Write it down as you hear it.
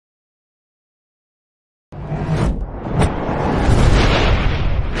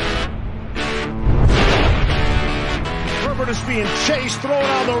is being chased, thrown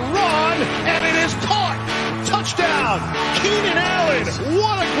on the run, and it is caught. Touchdown, Keenan Allen.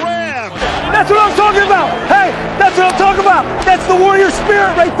 What a grab. That's what I'm talking about. Hey, that's what I'm talking about. That's the warrior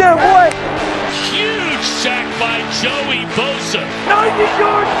spirit right there, boy. Huge sack by Joey Bosa.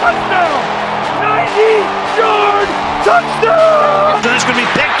 90-yard touchdown. 90-yard touchdown. That's going to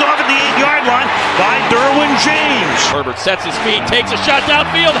be picked off at the 8-yard line by Derwin James. Herbert sets his feet, takes a shot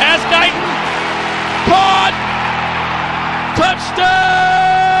downfield, has Guyton. Caught!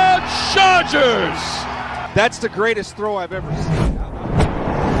 Touchdown, Chagers! That's the greatest throw I've ever seen.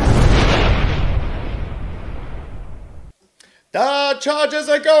 The Chargers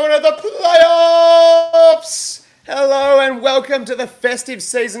are going to the playoffs! Hello and welcome to the festive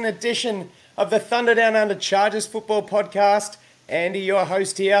season edition of the Thunder Down Under Chargers football podcast. Andy, your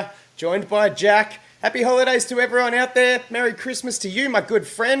host here, joined by Jack. Happy holidays to everyone out there. Merry Christmas to you, my good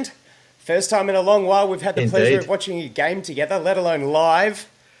friend. First time in a long while we've had the pleasure of watching a game together, let alone live.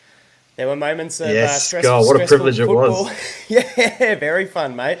 There were moments of stressful what a privilege football. it was. Yeah, very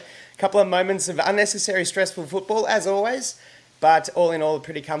fun, mate. A couple of moments of unnecessary stressful football, as always. But all in all, a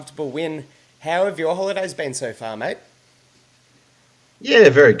pretty comfortable win. How have your holidays been so far, mate? Yeah,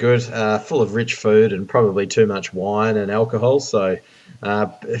 very good. Full of rich food and probably too much wine and alcohol. So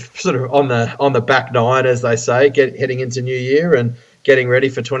sort of on the back nine, as they say, heading into New Year and getting ready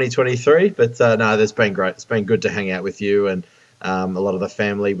for 2023. But no, it's been great. It's been good to hang out with you, and a lot of the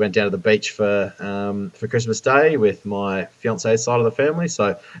family went down to the beach for Christmas Day with my fiance's side of the family.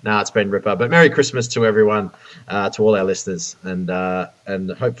 So no, it's been ripper. But Merry Christmas to everyone, to all our listeners, and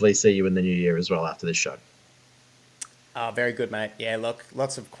hopefully see you in the new year as well after this show. Oh, very good, mate. Yeah, look,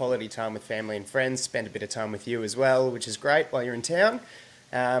 lots of quality time with family and friends. Spend a bit of time with you as well, which is great while you're in town.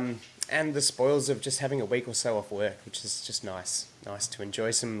 And the spoils of just having a week or so off work, which is just nice. Nice to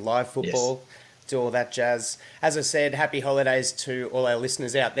enjoy some live football, do all that jazz. As I said, happy holidays to all our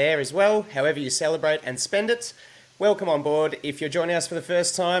listeners out there as well, however you celebrate and spend it. Welcome on board. If you're joining us for the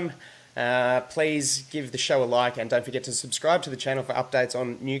first time, please give the show a like and don't forget to subscribe to the channel for updates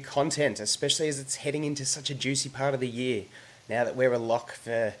on new content, especially as it's heading into such a juicy part of the year, now that we're a lock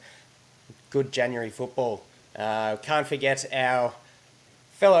for good January football. Can't forget our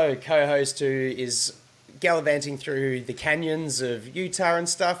fellow co-host who is gallivanting through the canyons of Utah and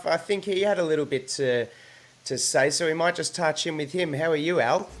stuff. I think he had a little bit to say, so we might just touch in with him. How are you,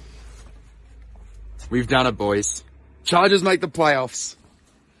 Al? We've done it, boys. Chargers make the playoffs.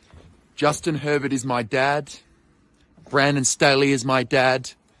 Justin Herbert is my dad. Brandon Staley is my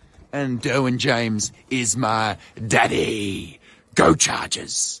dad. And Derwin James is my daddy. Go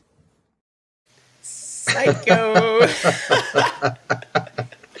Chargers. Psycho!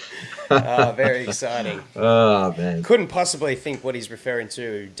 Oh, very exciting. Oh, man. Couldn't possibly think what he's referring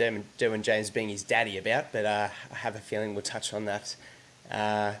to Derwin James being his daddy about, but I have a feeling we'll touch on that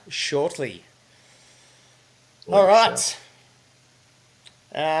shortly. All right.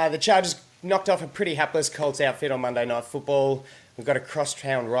 The Chargers knocked off a pretty hapless Colts outfit on Monday Night Football. We've got a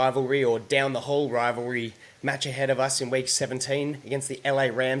cross-town rivalry or down-the-hall rivalry match ahead of us in Week 17 against the LA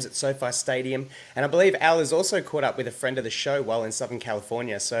Rams at SoFi Stadium. And I believe Al has also caught up with a friend of the show while in Southern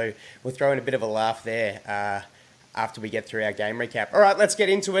California. So we'll throw in a bit of a laugh there after we get through our game recap. All right, let's get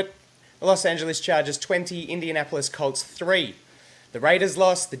into it. The Los Angeles Chargers 20, Indianapolis Colts 3. The Raiders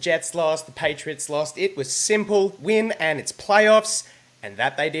lost, the Jets lost, the Patriots lost. It was simple, win and it's playoffs, and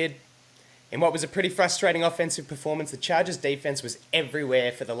that they did. In what was a pretty frustrating offensive performance, the Chargers' defense was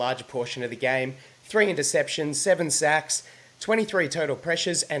everywhere for the larger portion of the game. 3 interceptions, 7 sacks, 23 total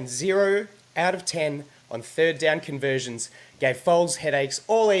pressures, and 0 out of 10 on third down conversions. Gave Foles headaches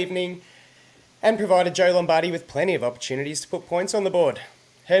all evening and provided Joe Lombardi with plenty of opportunities to put points on the board.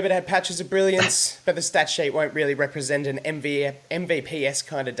 Herbert had patches of brilliance, but the stat sheet won't really represent an MVP-esque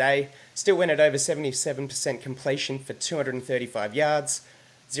kind of day. Still went at over 77% completion for 235 yards.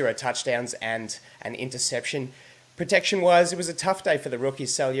 0 touchdowns and an interception. Protection-wise, it was a tough day for the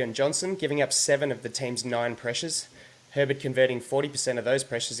rookies Salyer and Johnson, giving up 7 of the team's 9 pressures. Herbert converting 40% of those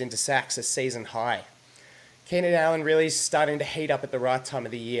pressures into sacks, a season high. Keenan Allen really starting to heat up at the right time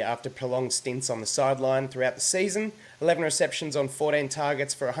of the year after prolonged stints on the sideline throughout the season. 11 receptions on 14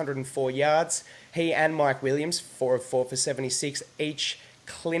 targets for 104 yards. He and Mike Williams, 4 of 4 for 76, each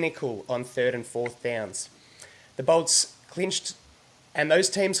clinical on 3rd and 4th downs. The Bolts clinched, and those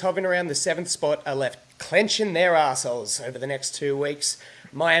teams hovering around the 7th spot are left clenching their arseholes over the next 2 weeks.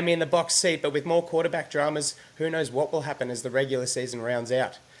 Miami in the box seat, but with more quarterback dramas, who knows what will happen as the regular season rounds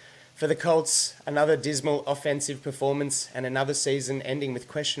out. For the Colts, another dismal offensive performance and another season ending with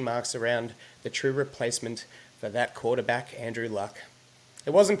question marks around the true replacement for that quarterback, Andrew Luck.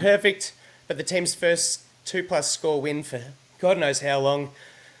 It wasn't perfect, but the team's first 2+ score win for God knows how long.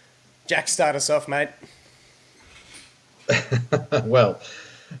 Jack, start us off, mate. Well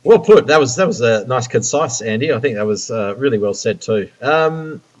put. That was a nice, concise, Andy. I think that was really well said too.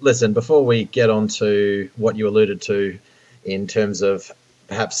 Listen, before we get on to what you alluded to in terms of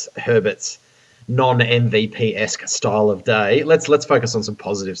perhaps Herbert's non-MVP-esque style of day, let's focus on some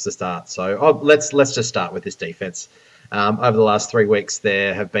positives to start. So let's just start with this defense. Over the last 3 weeks,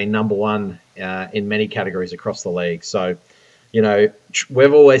 there have been number one in many categories across the league. So, you know,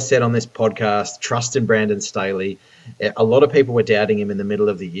 we've always said on this podcast, trust in Brandon Staley. A lot of people were doubting him in the middle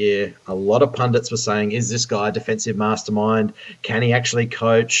of the year. A lot of pundits were saying, is this guy a defensive mastermind? Can he actually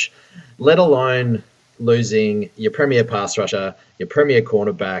coach? Let alone losing your premier pass rusher, your premier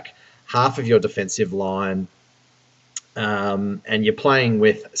cornerback, half of your defensive line, and you're playing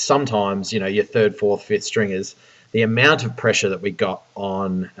with sometimes, you know, your third, fourth, fifth stringers. The amount of pressure that we got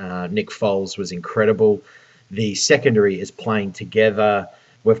on Nick Foles was incredible. The secondary is playing together.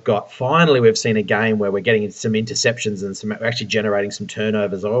 We've seen a game where we're getting some interceptions and we're actually generating some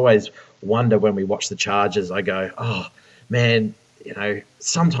turnovers. I always wonder when we watch the Chargers, I go, oh, man, you know,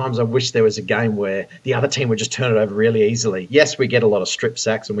 sometimes I wish there was a game where the other team would just turn it over really easily. Yes, we get a lot of strip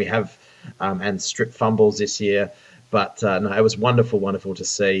sacks and we have and strip fumbles this year, but no, it was wonderful to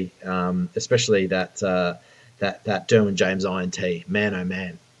see, especially that Derwin James INT. Man, oh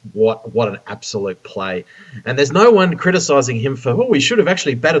man. What an absolute play. And there's no one criticizing him for, we should have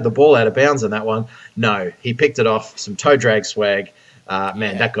actually batted the ball out of bounds in that one. No, he picked it off, some toe drag swag.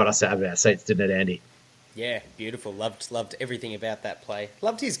 Man, that got us out of our seats, didn't it, Andy? Yeah, beautiful. Loved everything about that play.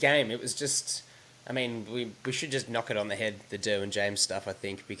 Loved his game. It was just, I mean, we should just knock it on the head, the Derwin James stuff, I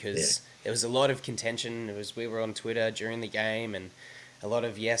think, because there was a lot of contention. We were on Twitter during the game and a lot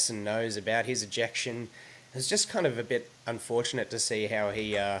of yes and no's about his ejection. It was just kind of a bit unfortunate to see how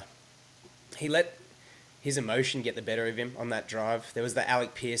he let his emotion get the better of him on that drive. There was the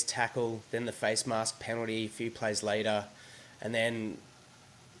Alec Pierce tackle, then the face mask penalty a few plays later. And then,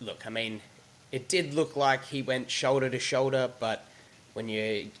 look, I mean, it did look like he went shoulder to shoulder, but when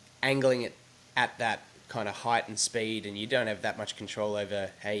you're angling it at that kind of height and speed and you don't have that much control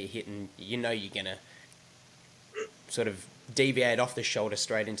over how you're hitting, you know you're going to sort of deviate off the shoulder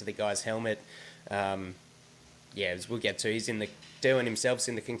straight into the guy's helmet. As we'll get to, Derwin himself's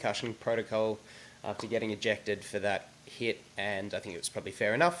in the concussion protocol after getting ejected for that hit, and I think it was probably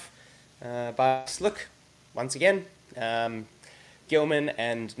fair enough. But look, once again, Gilman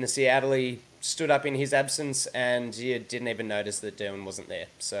and Nasir Adderley stood up in his absence, and you didn't even notice that Derwin wasn't there.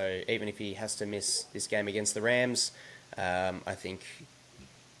 So even if he has to miss this game against the Rams, I think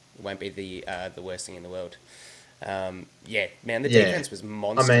it won't be the worst thing in the world. The defense was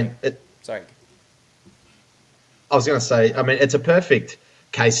monster. I mean, Sorry. I was going to say, I mean, it's a perfect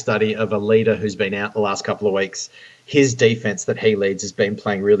case study of a leader who's been out the last couple of weeks. His defense that he leads has been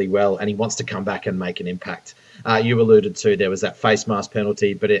playing really well, and he wants to come back and make an impact. You alluded to there was that face mask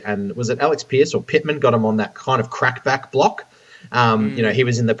penalty, and was it Alex Pierce or Pittman got him on that kind of crackback block? You know, he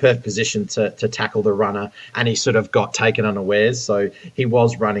was in the perfect position to tackle the runner, and he sort of got taken unawares. So he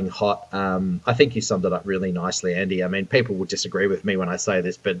was running hot. I think you summed it up really nicely, Andy. I mean, people will disagree with me when I say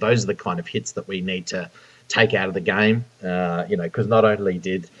this, but those are the kind of hits that we need to take out of the game. You know, because not only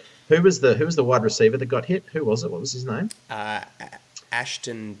did who was the wide receiver that got hit? Who was it? What was his name?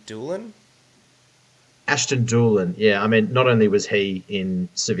 Ashton Dulin. Ashton Dulin. Yeah, I mean, not only was he in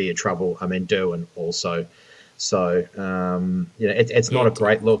severe trouble, I mean, Derwin also. So, you know, it's not a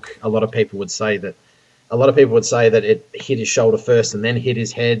great look. A lot of people would say that it hit his shoulder first and then hit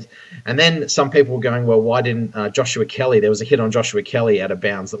his head. And then some people were going, well, why didn't Joshua Kelly? There was a hit on Joshua Kelly out of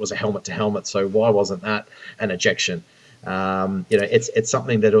bounds that was a helmet to helmet. So why wasn't that an ejection? You know, it's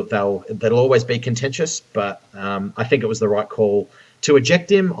something that'll always be contentious, but I think it was the right call to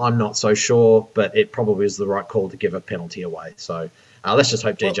eject him. I'm not so sure, but it probably was the right call to give a penalty away. So let's just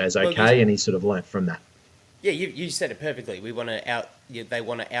hope DJ's okay and he sort of learnt from that. Yeah, you said it perfectly. They want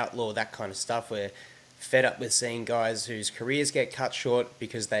to outlaw that kind of stuff. We're fed up with seeing guys whose careers get cut short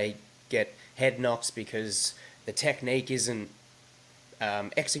because they get head knocks because the technique isn't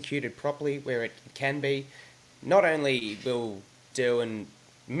executed properly where it can be. Not only will Derwin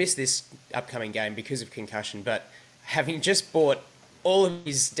miss this upcoming game because of concussion, but having just bought all of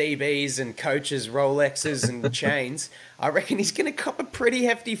his DBs and coaches Rolexes and chains, I reckon he's going to cop a pretty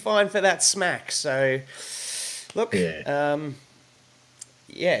hefty fine for that smack. So, look, he's going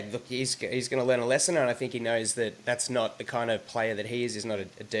to learn a lesson, and I think he knows that that's not the kind of player that he is. He's not a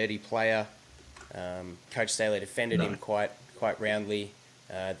dirty player. Coach Staley defended him quite roundly.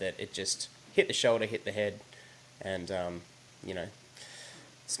 That it just hit the shoulder, hit the head, and you know,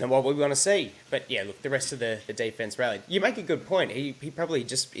 it's not what we want to see. But yeah, look, the rest of the defense rallied. You make a good point. He probably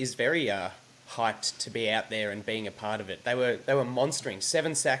just is very hyped to be out there and being a part of it. They were monstering.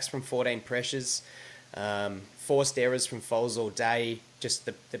 7 sacks from 14 pressures, forced errors from Foles all day. Just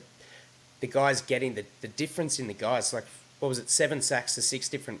the guys getting the difference in the guys. Like, what was it, 7 sacks to 6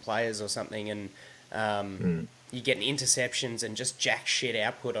 different players or something, and you get interceptions and just jack shit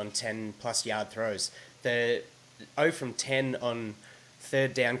output on 10+ yard throws. The 0 from 10 on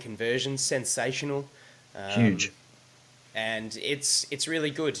third down conversions, sensational. Huge. And it's really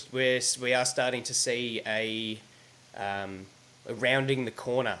good. We are starting to see a rounding the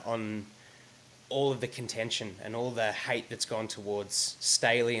corner on all of the contention and all the hate that's gone towards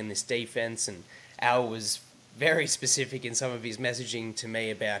Staley and this defense. And Al was very specific in some of his messaging to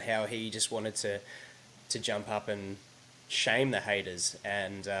me about how he just wanted to jump up and shame the haters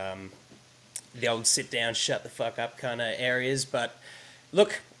and the old sit down, shut the fuck up kind of areas. But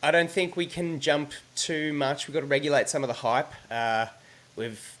look, I don't think we can jump too much. We've got to regulate some of the hype.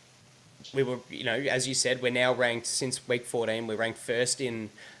 We were, as you said, we're now ranked, since week 14, we're ranked first in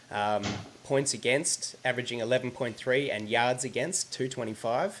points against, averaging 11.3, and yards against,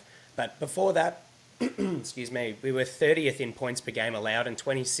 225. But before that, excuse me, we were 30th in points per game allowed and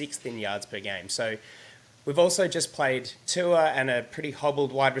 26th in yards per game. So we've also just played Tua and a pretty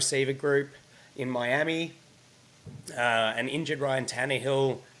hobbled wide receiver group in Miami, an injured Ryan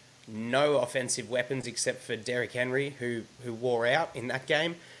Tannehill, no offensive weapons except for Derrick Henry, who wore out in that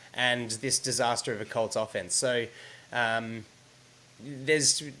game, and this disaster of a Colts offense. So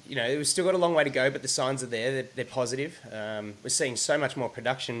there's, we've still got a long way to go, but the signs are there. They're positive. We're seeing so much more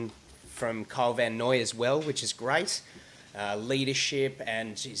production from Kyle Van Noy as well, which is great. Leadership,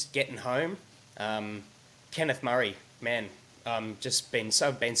 and he's getting home. Kenneth Murray, man, just been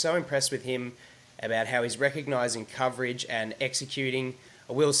so impressed with him about how he's recognising coverage and executing.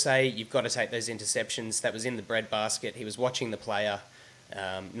 I will say, you've got to take those interceptions. That was in the breadbasket. He was watching the player,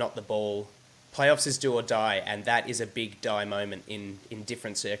 not the ball. Playoffs is do or die, and that is a big die moment in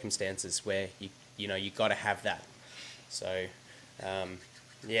different circumstances where you got to have that. So,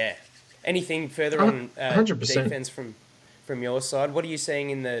 yeah. Anything further on 100%. defense from your side? What are you seeing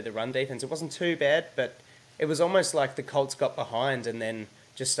in the run defense? It wasn't too bad, but it was almost like the Colts got behind and then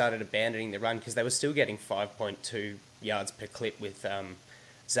just started abandoning the run, because they were still getting 5.2 yards per clip with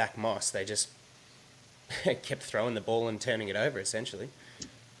Zach Moss. They just kept throwing the ball and turning it over, essentially.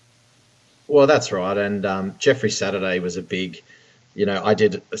 Well, that's right. And Jeffrey Saturday was a big, I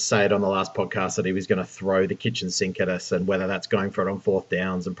did say it on the last podcast that he was going to throw the kitchen sink at us, and whether that's going for it on 4th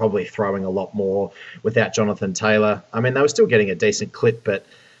downs and probably throwing a lot more without Jonathan Taylor. I mean, they were still getting a decent clip, but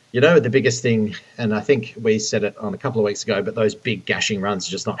the biggest thing, and I think we said it on a couple of weeks ago, but those big gashing runs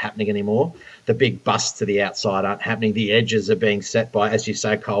are just not happening anymore. The big busts to the outside aren't happening. The edges are being set by, as you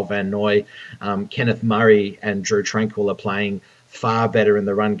say, Kyle Van Noy. Kenneth Murray and Drew Tranquill are playing far better in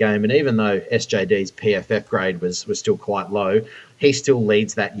the run game. And even though SJD's PFF grade was still quite low, he still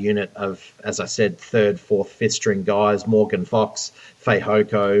leads that unit of, as I said, 3rd, 4th, 5th string guys, Morgan Fox,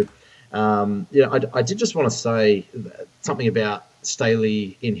 Fehoko. I did just want to say something about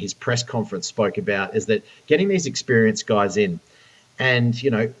Staley in his press conference spoke about, is that getting these experienced guys in. And,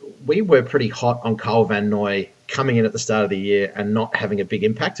 we were pretty hot on Kyle Van Noy coming in at the start of the year and not having a big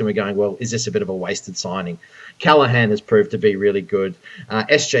impact. And we're going, well, is this a bit of a wasted signing? Callahan has proved to be really good.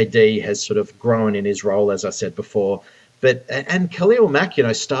 SJD has sort of grown in his role, as I said before. And Khalil Mack,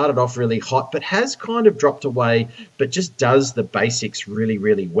 started off really hot, but has kind of dropped away, but just does the basics really,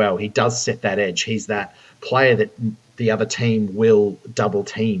 really well. He does set that edge. He's that player that the other team will double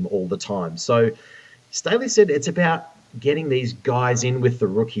team all the time. So Staley said it's about getting these guys in with the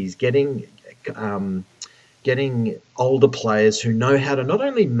rookies, getting older players who know how to not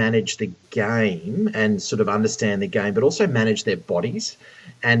only manage the game and sort of understand the game, but also manage their bodies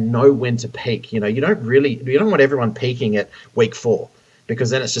and know when to peak. You don't want everyone peaking at week 4, because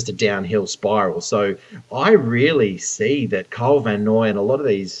then it's just a downhill spiral. So I really see that Kyle Van Noy and a lot of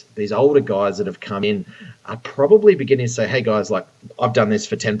these older guys that have come in are probably beginning to say, hey guys, like, I've done this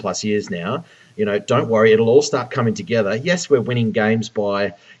for 10 plus years now. Don't worry, it'll all start coming together. Yes, we're winning games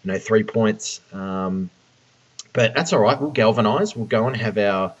by, 3 points. But that's all right. We'll galvanize. We'll go and have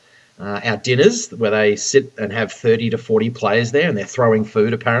our dinners where they sit and have 30 to 40 players there, and they're throwing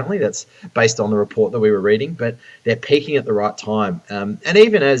food, apparently. That's based on the report that we were reading. But they're peaking at the right time. And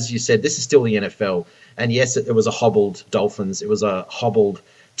even as you said, this is still the NFL. And yes, it was a hobbled Dolphins. It was a hobbled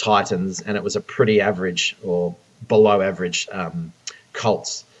Titans. And it was a pretty average or below average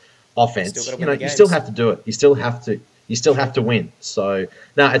Colts offense. You still have to do it. You still have to win. So,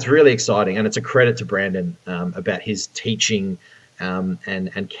 no, it's really exciting, and it's a credit to Brandon about his teaching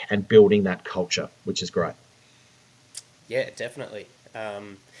and building that culture, which is great. Yeah, definitely.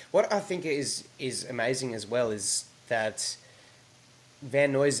 What I think is amazing as well is that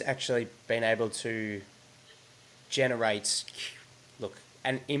Van Nooy's actually been able to generate,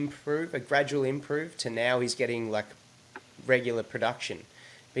 a gradual improve to now he's getting like regular production.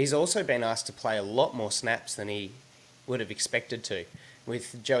 But he's also been asked to play a lot more snaps than he would have expected to.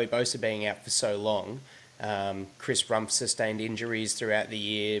 With Joey Bosa being out for so long, Chris Rumph sustained injuries throughout the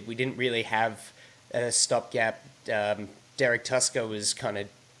year. We didn't really have a stopgap. Derek Tusker was kind of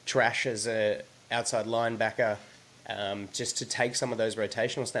trash as a outside linebacker, just to take some of those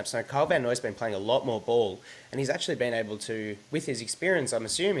rotational snaps. So Kyle Van Nooy's been playing a lot more ball, and he's actually been able to, with his experience, I'm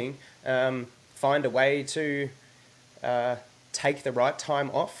assuming, find a way to take the right time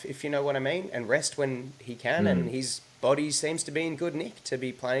off, if you know what I mean, and rest when he can. And his body seems to be in good nick to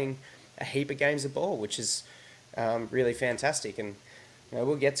be playing a heap of games of ball, which is really fantastic. And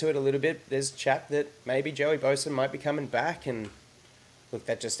we'll get to it a little bit. There's chat that maybe Joey Bosa might be coming back, and look,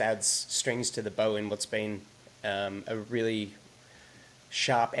 that just adds strings to the bow in what's been a really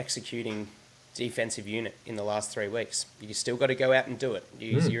sharp executing defensive unit in the last 3 weeks. You still got to go out and do it.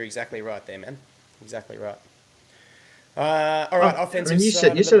 You're exactly right there, man. Exactly right. All right, offensive. You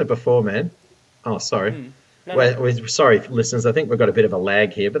said it before, man. Oh, sorry. Sorry, listeners. I think we've got a bit of a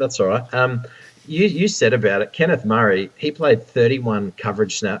lag here, but that's all right. You said about it, Kenneth Murray. He played 31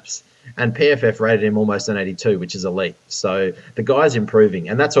 coverage snaps, and PFF rated him almost an 82, which is elite. So the guy's improving,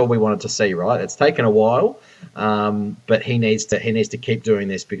 and that's all we wanted to see, right? It's taken a while, but he needs to keep doing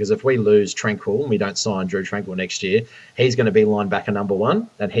this, because if we lose Tranquil and we don't sign Drew Tranquil next year, he's going to be linebacker number 1,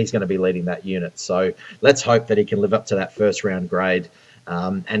 and he's going to be leading that unit. So let's hope that he can live up to that first round grade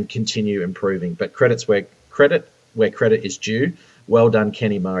and continue improving. But credit where credit is due. Well done,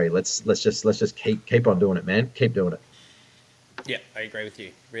 Kenny Murray. Let's just keep on doing it, man. Keep doing it. Yeah, I agree with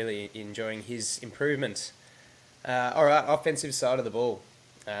you. Really enjoying his improvement. All right, offensive side of the ball.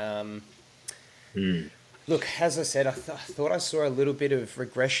 Look, as I said, I thought I saw a little bit of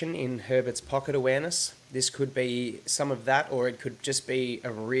regression in Herbert's pocket awareness. This could be some of that, or it could just be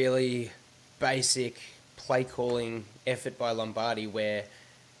a really basic play calling effort by Lombardi where,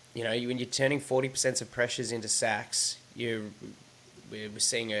 when you're turning 40% of pressures into sacks, we're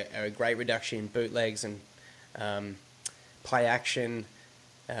seeing a great reduction in bootlegs and play action.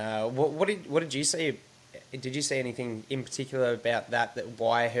 What did you see? Did you see anything in particular about that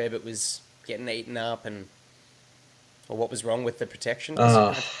why Herbert was getting eaten up, or what was wrong with the protection?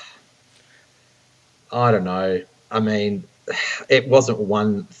 I don't know. I mean, it wasn't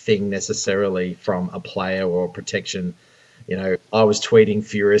one thing necessarily from a player or protection. I was tweeting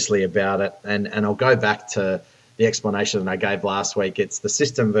furiously about it, and I'll go back to the explanation that I gave last week. It's the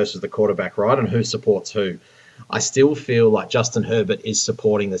system versus the quarterback, right? And who supports who. I still feel like Justin Herbert is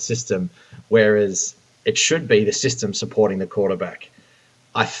supporting the system, whereas it should be the system supporting the quarterback.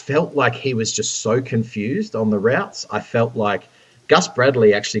 I felt like he was just so confused on the routes. I felt like Gus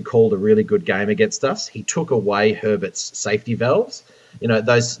Bradley actually called a really good game against us. He took away Herbert's safety valves.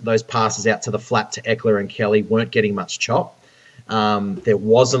 Those passes out to the flat to Eckler and Kelly weren't getting much chop. There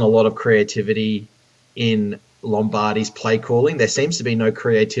wasn't a lot of creativity in Lombardi's play calling. There seems to be no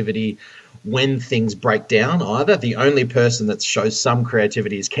creativity when things break down either. The only person that shows some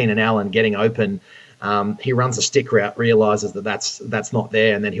creativity is Keenan Allen getting open. He runs a stick route, realizes that that's not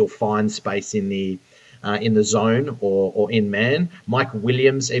there, and then he'll find space in the zone or in man. Mike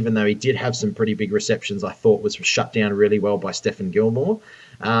Williams, even though he did have some pretty big receptions, I thought was shut down really well by Stephen Gilmore.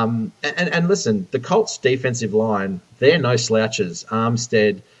 And listen, the Colts defensive line, they're no slouches.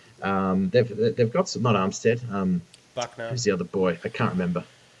 Armstead, they've got some, not Armstead. Buckner. Who's the other boy? I can't remember.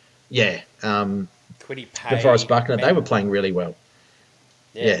 Yeah. Quiddy Pay. DeForest Buckner. They were playing really well.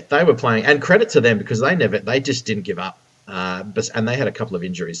 Yeah, they were playing, and credit to them because they just didn't give up. And they had a couple of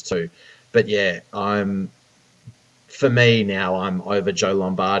injuries too. But yeah, for me now, I'm over Joe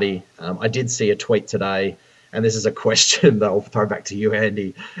Lombardi. I did see a tweet today, and this is a question that I'll throw back to you,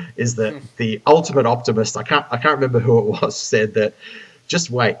 Andy, is that the ultimate optimist, I can't remember who it was, said that just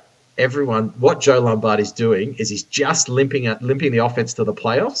wait, everyone, what Joe Lombardi's doing is he's just limping the offense to the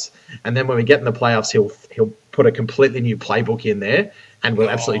playoffs, and then when we get in the playoffs, he'll put a completely new playbook in there, and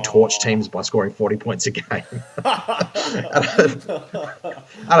we'll absolutely torch teams by scoring 40 points a game. And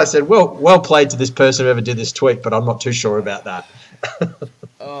I said, well played to this person who ever did this tweet, but I'm not too sure about that.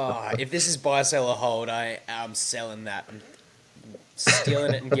 If this is buy, sell, or hold, I am selling that. I'm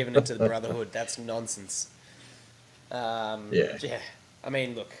stealing it and giving it to the Brotherhood. That's nonsense. Yeah. I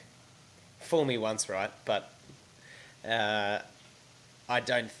mean, look, fool me once, right? But I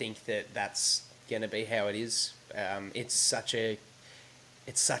don't think that that's going to be how it is. It's such a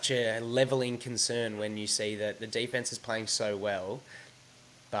it's such a leveling concern when you see that the defense is playing so well,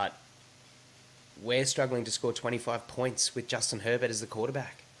 but we're struggling to score 25 points with Justin Herbert as the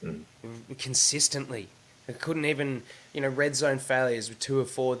quarterback. Consistently. It couldn't even, red zone failures with 2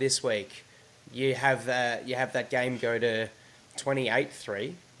 of 4 this week. You have that game go to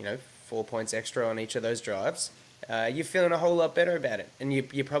 28-3, 4 points extra on each of those drives. You're feeling a whole lot better about it. And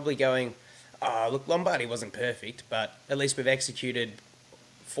you're probably going, oh, look, Lombardi wasn't perfect, but at least we've executed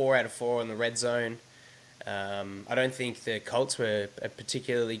 4 out of 4 on the red zone. I don't think the Colts were a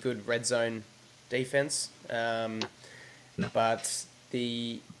particularly good red zone defense. But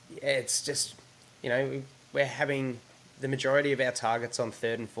it's just, we're having the majority of our targets on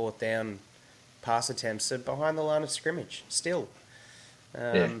 3rd and 4th down pass attempts are behind the line of scrimmage still.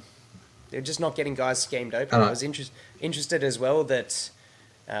 They're just not getting guys schemed open. I was interested as well that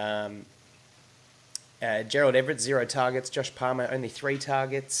Gerald Everett, 0 targets, Josh Palmer, only 3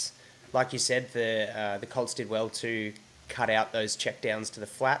 targets. Like you said, the Colts did well to cut out those checkdowns to the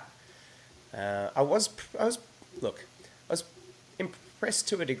flat. I was impressed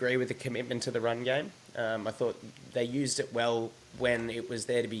to a degree with the commitment to the run game. I thought they used it well when it was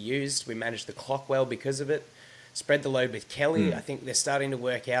there to be used. We managed the clock well because of it. Spread the load with Kelly. I think they're starting to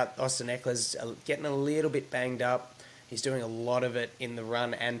work out. Austin Eckler's getting a little bit banged up. He's doing a lot of it in the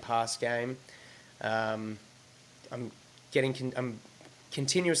run and pass game. I'm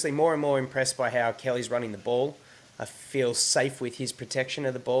continuously more and more impressed by how Kelly's running the ball. I feel safe with his protection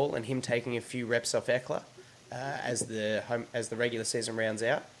of the ball and him taking a few reps off Eckler as the regular season rounds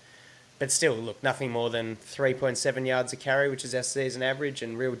out. But still, look, nothing more than 3.7 yards a carry, which is our season average,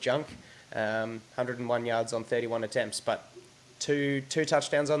 and real junk. 101 yards on 31 attempts, but two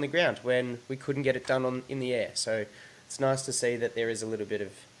touchdowns on the ground when we couldn't get it done in the air. So it's nice to see that there is a little bit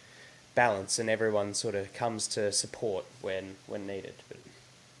of balance and everyone sort of comes to support when needed.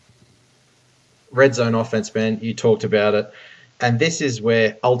 Red zone offense, man, you talked about it. And this is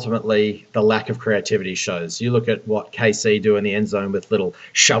where ultimately the lack of creativity shows. You look at what KC do in the end zone with little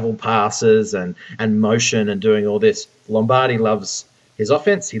shovel passes and motion and doing all this. Lombardi loves his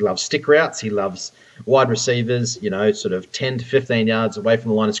offense. He loves stick routes. He loves wide receivers, sort of 10 to 15 yards away from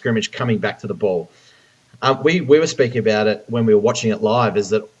the line of scrimmage coming back to the ball. We were speaking about it when we were watching it live, is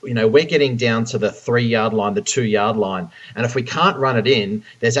that, we're getting down to the 3-yard line, the 2-yard line. And if we can't run it in,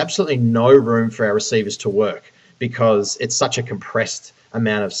 there's absolutely no room for our receivers to work because it's such a compressed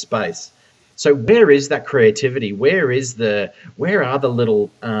amount of space. So where is that creativity? Where are the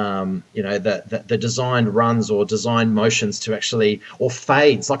little, the designed runs or designed motions to actually, or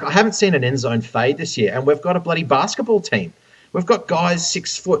fades? Like, I haven't seen an end zone fade this year, and we've got a bloody basketball team. We've got guys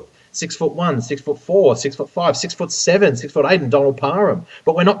 6'1", 6'4", 6'5", 6'7", 6'8", and Donald Parham,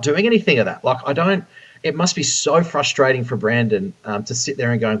 but we're not doing anything of that. It must be so frustrating for Brandon to sit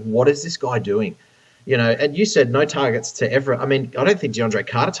there and going, what is this guy doing? And you said no targets to Everett. I mean, I don't think DeAndre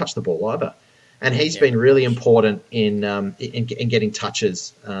Carter touched the ball either. And he's been really important in getting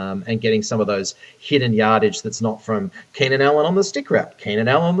touches and getting some of those hidden yardage that's not from Keenan Allen on the stick route, Keenan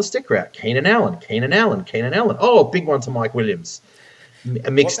Allen on the stick route, Keenan Allen. Oh, big one to Mike Williams.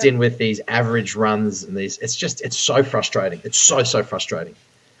 Mixed in with these average runs and these, it's so frustrating. It's so frustrating.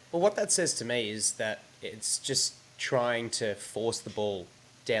 Well, what that says to me is that it's just trying to force the ball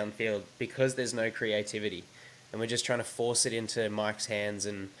downfield because there's no creativity, and we're just trying to force it into Mike's hands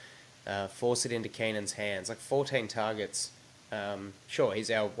and force it into Keenan's hands. Like 14 targets. Sure,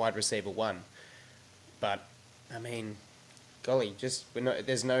 he's our wide receiver 1, but I mean, golly,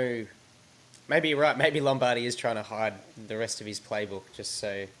 there's no. Maybe you're right. Maybe Lombardi is trying to hide the rest of his playbook just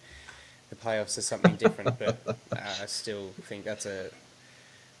so the playoffs are something different. But I still think that's a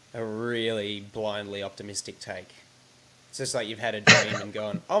really blindly optimistic take. It's just like you've had a dream and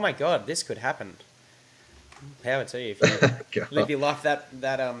gone, oh my God, this could happen. Power to you. If you live your life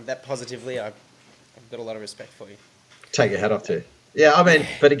that positively, I've got a lot of respect for you. Take your hat off to you. Yeah, I mean,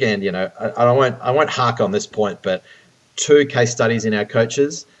 but again, I won't hark on this point, but 2 case studies in our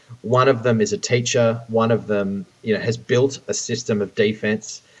coaches. One of them is a teacher. One of them, has built a system of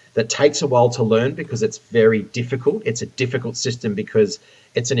defense that takes a while to learn because it's very difficult. It's a difficult system because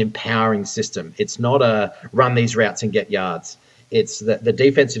it's an empowering system. It's not a run these routes and get yards. It's that the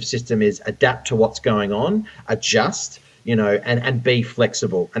defensive system is adapt to what's going on, adjust, and be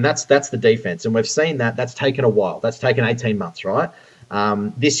flexible. And that's the defense. And we've seen that. That's taken a while. That's taken 18 months, right?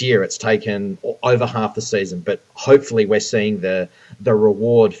 This year it's taken over half the season, but hopefully we're seeing the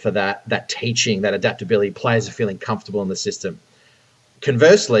reward for that teaching, that adaptability. Players are feeling comfortable in the system.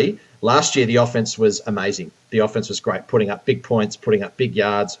 Conversely, last year the offense was amazing. The offense was great, putting up big points, putting up big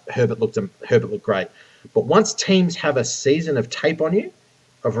yards. Herbert looked great. But once teams have a season of tape on you,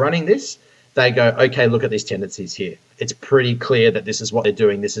 of running this, they go, okay, look at these tendencies here. It's pretty clear that this is what they're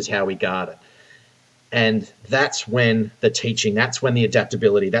doing. This is how we guard it. And that's when the teaching, that's when the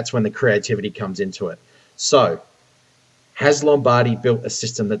adaptability, that's when the creativity comes into it. So has Lombardi built a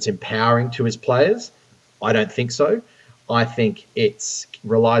system that's empowering to his players? I don't think so. I think it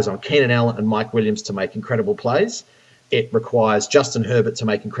relies on Keenan Allen and Mike Williams to make incredible plays. It requires Justin Herbert to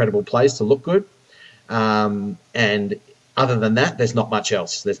make incredible plays to look good. And other than that, there's not much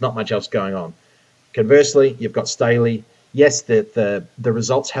else. There's not much else going on. Conversely, you've got Staley. Yes, the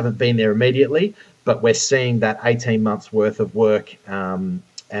results haven't been there immediately, but we're seeing that 18 months worth of work and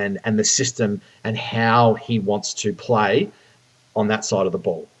the system and how he wants to play on that side of the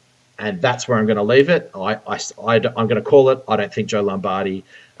ball. And that's where I'm going to leave it. I'm going to call it. I don't think Joe Lombardi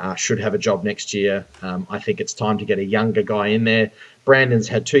should have a job next year. I think it's time to get a younger guy in there. Brandon's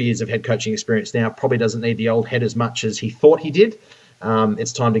had 2 years of head coaching experience now, probably doesn't need the old head as much as he thought he did.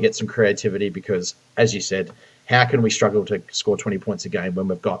 It's time to get some creativity because, as you said, how can we struggle to score 20 points a game when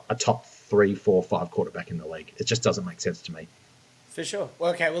we've got a top 3, 4, 5 quarterback in the league? It just doesn't make sense to me. For sure.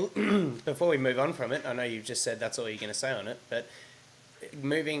 Well, okay, well, before we move on from it, I know you've just said that's all you're going to say on it, but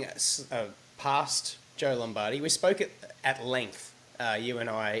moving past Joe Lombardi, we spoke at length, you and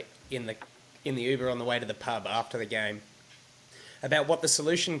I, in the Uber on the way to the pub after the game, about what the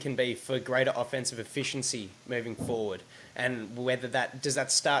solution can be for greater offensive efficiency moving forward, and whether does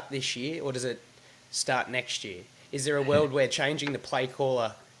that start this year or does it start next year? Is there a world where changing the play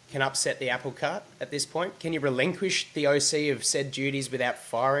caller can upset the apple cart at this point? Can you relinquish the OC of said duties without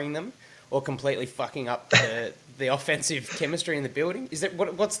firing them or completely fucking up the offensive chemistry in the building?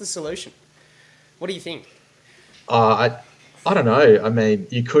 What's the solution? What do you think? I don't know. I mean,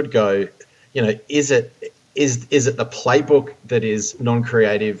 you could go, is it the playbook that is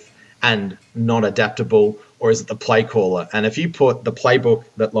non-creative and non-adaptable, or is it the play caller? And if you put the playbook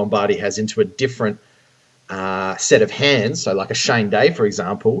that Lombardi has into a different set of hands, so like a Shane Day, for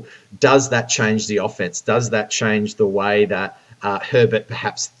example, does that change the offense? Does that change the way that Herbert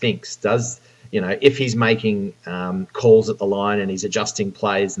perhaps thinks? If he's making calls at the line and he's adjusting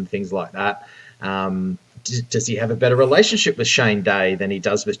plays and things like that, does he have a better relationship with Shane Day than he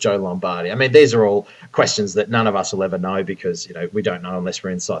does with Joe Lombardi? I mean, these are all questions that none of us will ever know because, we don't know unless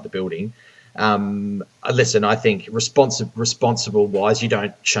we're inside the building. Listen, I think responsible wise, you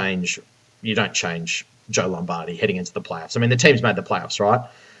don't change Joe Lombardi heading into the playoffs. I mean, the team's made the playoffs, right?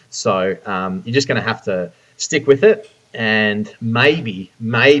 So you're just going to have to stick with it. And maybe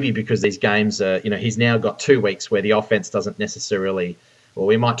because these games are, he's now got 2 weeks where the offense doesn't necessarily, well,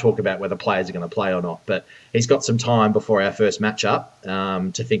 we might talk about whether players are going to play or not, but he's got some time before our first matchup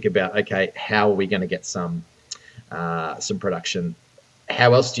to think about, okay, how are we going to get some production?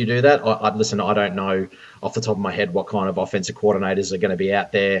 How else do you do that? Listen, I don't know off the top of my head what kind of offensive coordinators are going to be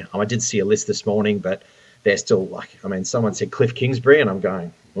out there. I did see a list this morning, but they're still someone said Cliff Kingsbury, and I'm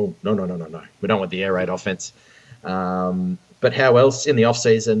going, oh, no. We don't want the air raid offense. But how else in the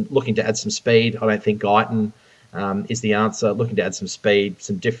offseason, looking to add some speed? I don't think Guyton is the answer. Looking to add some speed,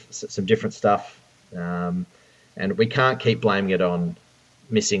 some different stuff. And we can't keep blaming it on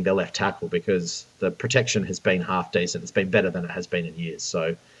missing the left tackle because the protection has been half decent. It's been better than it has been in years.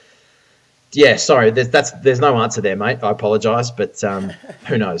 So, yeah, sorry, there's no answer there, mate. I apologise, but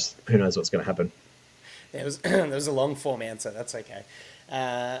who knows? Who knows what's going to happen? There was a long form answer. That's okay.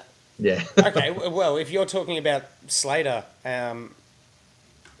 Yeah. Okay. Well, if you're talking about Slater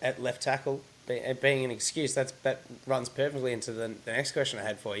at left tackle being an excuse, that runs perfectly into the next question I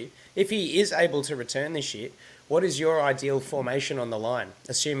had for you. If he is able to return this year, what is your ideal formation on the line,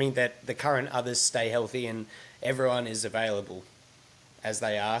 assuming that the current others stay healthy and everyone is available as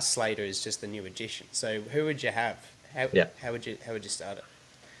they are? Slater is just the new addition. So who would you have? How would you start it?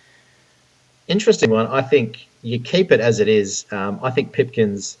 Interesting one. I think you keep it as it is. I think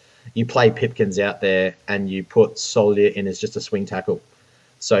Pipkins, you play Pipkins out there and you put Solier in as just a swing tackle.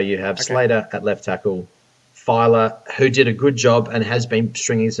 So you have Slater at left tackle, Filer, who did a good job and has been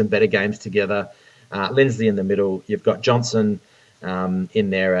stringing some better games together. Lindsley in the middle. You've got Johnson in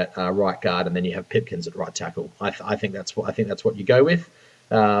there at right guard, and then you have Pipkins at right tackle. I think that's what you go with.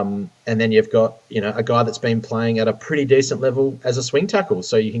 And then you've got a guy that's been playing at a pretty decent level as a swing tackle,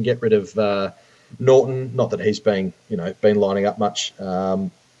 so you can get rid of Norton. Not that he's been lining up much.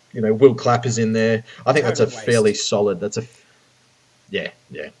 Will Clapp is in there. I think that's a fairly solid. That's a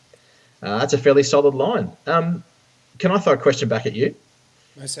fairly solid line. Can I throw a question back at you?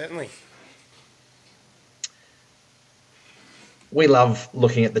 No, certainly. We love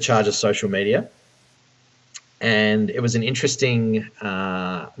looking at the Chargers' social media, and it was an interesting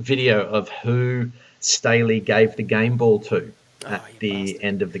video of who Staley gave the game ball to. at the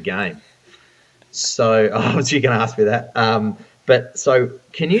end of the game. So, I was you going to ask me that? But so,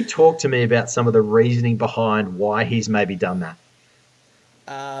 can you talk to me about some of the reasoning behind why he's maybe done that?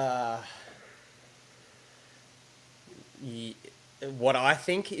 What I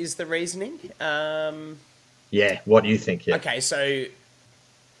think is the reasoning. Yeah, what do you think? Yeah. Okay, so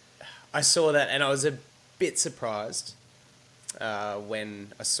I saw that and I was a bit surprised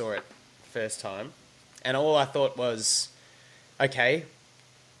when I saw it first time. And all I thought was, okay,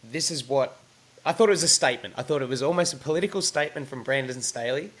 this is what... I thought it was a statement. I thought it was almost a political statement from Brandon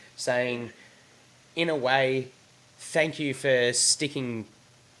Staley saying, in a way, thank you for sticking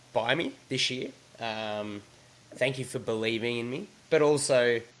by me this year. Thank you for believing in me. But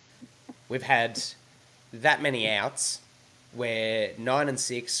also, we've had that many outs. We're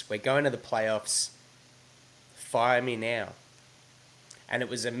 9-6. We're going to the playoffs. Fire me now. And it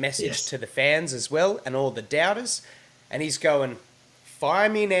was a message to the fans as well and all the doubters. And he's going, fire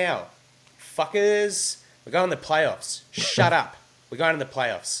me now. Fuckers, we're going to the playoffs. Shut up. We're going to the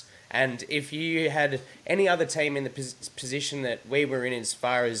playoffs. And if you had any other team in the position that we were in as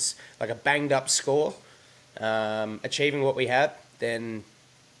far as like a banged up score, achieving what we had, then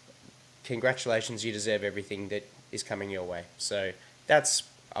congratulations, you deserve everything that is coming your way. So that's,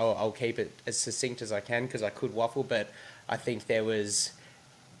 I'll keep it as succinct as I can because I could waffle, but I think there was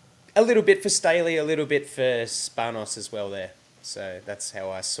a little bit for Staley, a little bit for Spanos as well there. So that's how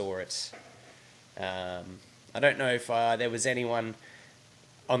I saw it. I don't know if there was anyone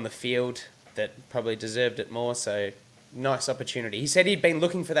on the field that probably deserved it more, so nice opportunity. He said he'd been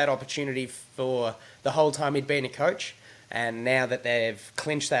looking for that opportunity for the whole time he'd been a coach, and now that they've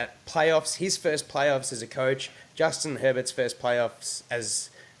clinched that playoffs, his first playoffs as a coach, Justin Herbert's first playoffs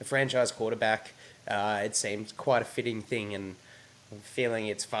as a franchise quarterback, it seemed quite a fitting thing, and I'm feeling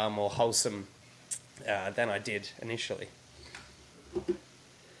it's far more wholesome than I did initially.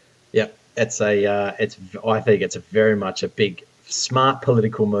 Yeah, I think it's very much a big, smart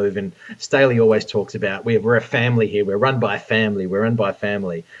political move. And Staley always talks about we're a family here. We're run by a family. We're run by a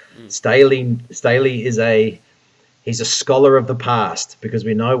family. Staley is he's a scholar of the past because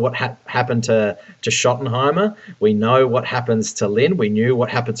we know what happened to Schottenheimer. We know what happens to Lynn. We knew what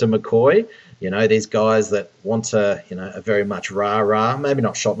happened to McCoy. You know, these guys that want to, a very much rah-rah, maybe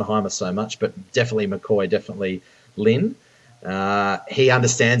not Schottenheimer so much, but definitely McCoy, definitely Lynn. He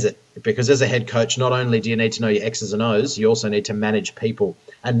understands it because as a head coach, not only do you need to know your X's and O's, you also need to manage people,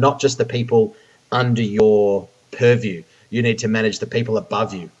 and not just the people under your purview. You need to manage the people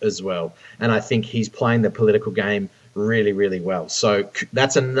above you as well. And I think he's playing the political game really, really well. So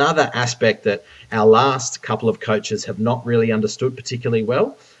that's another aspect that our last couple of coaches have not really understood particularly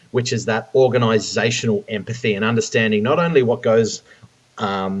well, which is that organizational empathy and understanding not only what goes,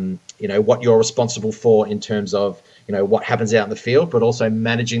 what you're responsible for in terms of, what happens out in the field, but also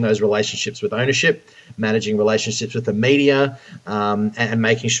managing those relationships with ownership, managing relationships with the media, and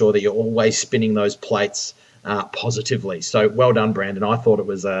making sure that you're always spinning those plates positively. So well done, Brandon. I thought it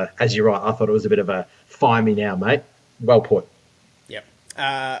was, as you're right, I thought it was a bit of a fire me now, mate. Well put. Yep.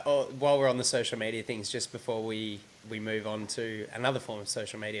 While we're on the social media things, just before we move on to another form of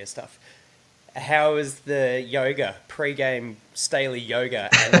social media stuff, how was the yoga, pre-game Staley yoga,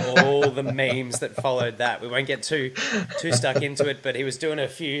 and all the memes that followed that? We won't get too stuck into it, but he was doing a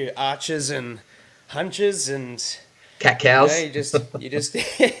few arches and hunches and cat cows. You just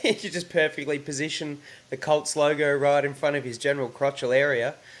perfectly position the Colts logo right in front of his general crotchal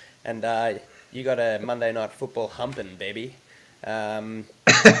area, and you got a Monday Night Football humping, baby. Right.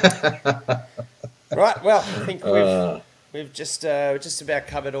 Well, I think we've just about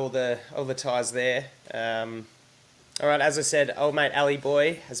covered all the ties there. All right, as I said, old mate Ali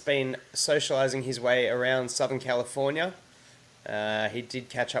Boy has been socialising his way around Southern California. He did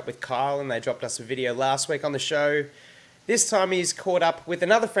catch up with Kyle, and they dropped us a video last week on the show. This time he's caught up with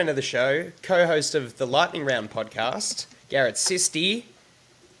another friend of the show, co-host of the Lightning Round podcast, Garrett Sisti.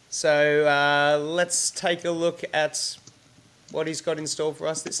 So let's take a look at what he's got in store for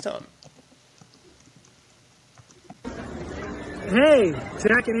us this time. Hey,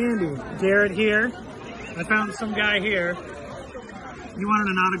 Jack and Andy, Garrett here. I found some guy here. He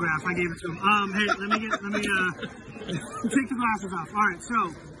wanted an autograph. I gave it to him. Hey, let me take the glasses off. All right,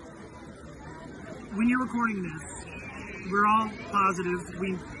 so when you're recording this, we're all positive.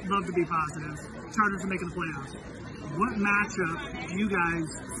 We love to be positive. Chargers are making the playoffs. What matchup do you guys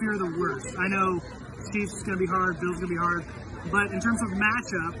fear the worst? I know Chiefs is going to be hard, Bills going to be hard, but in terms of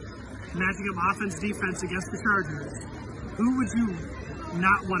matching up offense, defense against the Chargers, who would you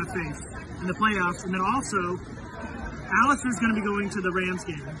not want to face in the playoffs? And then also, Alistair's going to be going to the Rams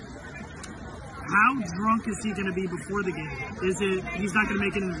game. How drunk is he going to be before the game? Is it he's not going to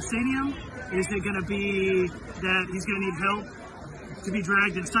make it into the stadium? Is it going to be that he's going to need help to be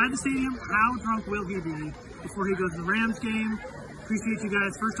dragged inside the stadium? How drunk will he be before he goes to the Rams game? Appreciate you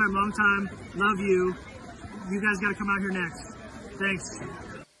guys. First time, long time. Love you. You guys got to come out here next. Thanks.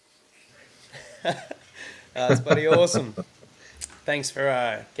 That's bloody awesome. Thanks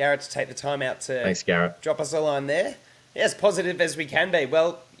for Garrett to take the time out to Thanks, Garrett. Drop us a line there. Yeah, as positive as we can be.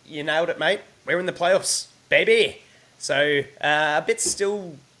 Well, you nailed it, mate. We're in the playoffs, baby. So a bit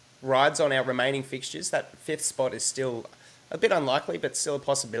still rides on our remaining fixtures. That 5th spot is still a bit unlikely, but still a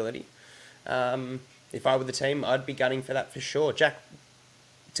possibility. If I were the team, I'd be gunning for that for sure. Jack,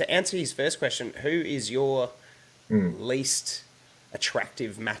 to answer his first question, who is your least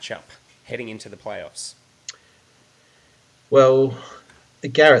attractive matchup heading into the playoffs? Well,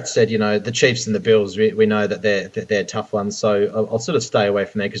 Garrett said, the Chiefs and the Bills, we know that they're tough ones, so I'll sort of stay away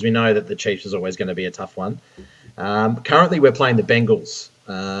from there because we know that the Chiefs is always going to be a tough one. Currently, we're playing the Bengals,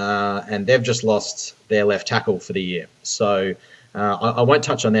 and they've just lost their left tackle for the year. So I won't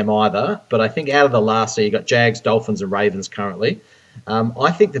touch on them either, but I think out of the last, so you got Jags, Dolphins, and Ravens currently.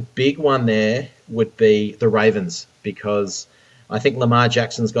 I think the big one there would be the Ravens because I think Lamar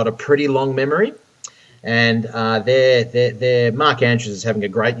Jackson's got a pretty long memory. And their Mark Andrews is having a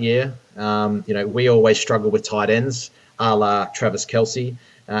great year. We always struggle with tight ends, a la Travis Kelce.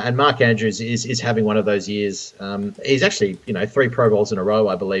 And Mark Andrews is having one of those years. He's actually, 3 Pro Bowls in a row,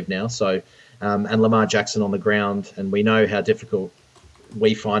 I believe now. So, and Lamar Jackson on the ground, and we know how difficult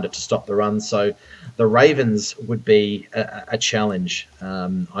we find it to stop the run. So the Ravens would be a challenge,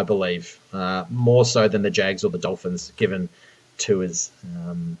 I believe, more so than the Jags or the Dolphins, given Tua's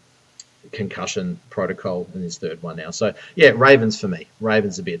concussion protocol in his 3rd one now. So, yeah, Ravens for me.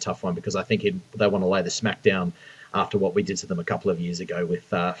 Ravens would be a tough one because I think they want to lay the smack down after what we did to them a couple of years ago with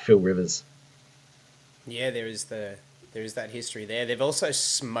Phil Rivers. Yeah, there is that history there. They've also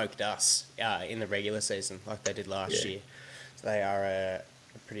smoked us in the regular season like they did last year. So they are a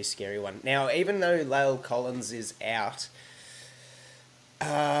pretty scary one. Now, even though Lyle Collins is out,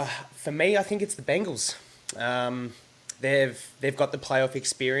 for me, I think it's the Bengals. They've got the playoff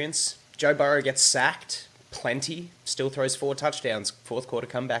experience. Joe Burrow gets sacked, plenty, still throws 4 touchdowns, 4th quarter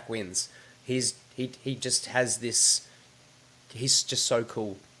comeback wins. He just has this, he's just so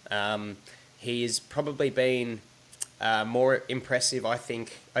cool. He's probably been more impressive, I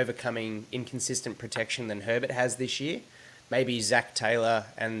think, overcoming inconsistent protection than Herbert has this year. Maybe Zach Taylor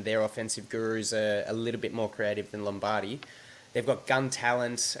and their offensive gurus are a little bit more creative than Lombardi. They've got gun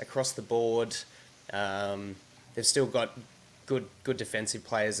talent across the board. They've still got good defensive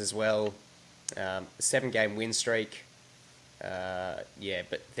players as well. 7-game win streak. But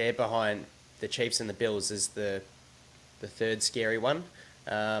they're behind the Chiefs and the Bills as the 3rd scary one.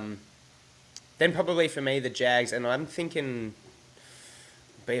 Then probably for me the Jags, and I'm thinking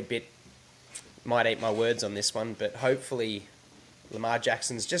might eat my words on this one, but hopefully Lamar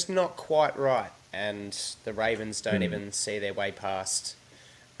Jackson's just not quite right, and the Ravens don't even see their way past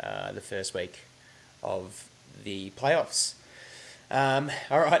the first week of the playoffs. All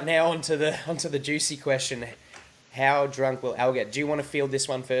right, now onto the juicy question: how drunk will Al get? Do you want to field this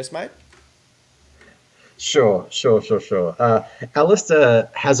one first, mate? Sure. Alistair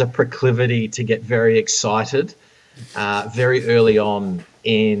has a proclivity to get very excited very early on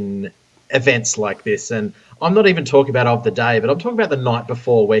in events like this, and I'm not even talking about of the day, but I'm talking about the night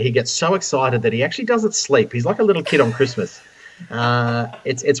before, where he gets so excited that he actually doesn't sleep. He's like a little kid on Christmas.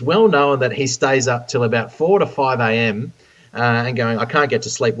 It's well known that he stays up till about 4 to 5 a.m. And going, I can't get to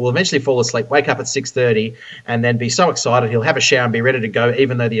sleep. Will eventually fall asleep, wake up at 6:30, and then be so excited he'll have a shower and be ready to go,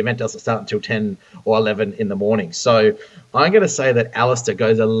 even though the event doesn't start until 10 or 11 in the morning. So I'm going to say that Alistair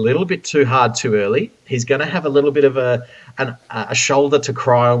goes a little bit too hard too early. He's going to have a little bit of a shoulder to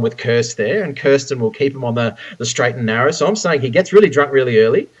cry on with Kirst there, and Kirsten will keep him on the straight and narrow. So I'm saying he gets really drunk really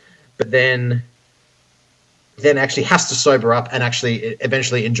early, but then actually has to sober up and actually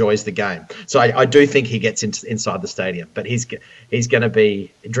eventually enjoys the game. So I do think he gets inside the stadium, but he's going to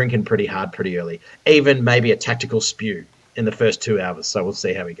be drinking pretty hard pretty early, even maybe a tactical spew in the first 2 hours. So we'll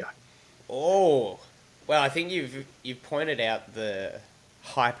see how we go. Oh, well, I think you've pointed out the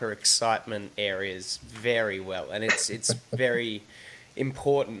hyper excitement areas very well, and it's very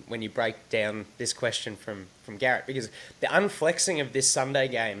important when you break down this question from Garrett, because the unflexing of this Sunday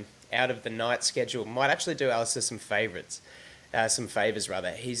game out of the night schedule might actually do Alistair some favours.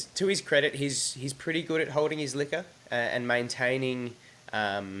 He's, to his credit, he's pretty good at holding his liquor and maintaining,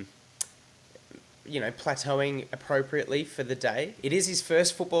 plateauing appropriately for the day. It is his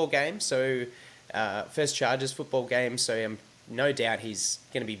first football game, so first Chargers football game, so no doubt he's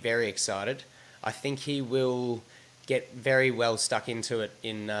going to be very excited. I think he will get very well stuck into it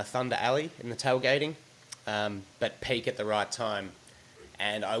in Thunder Alley in the tailgating, but peak at the right time.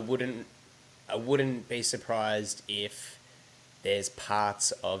 And I wouldn't be surprised if there's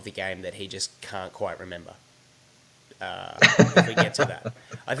parts of the game that he just can't quite remember. If we get to that,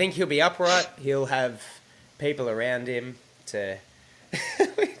 I think he'll be upright. He'll have people around him to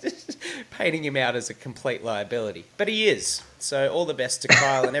painting him out as a complete liability, but he is. So all the best to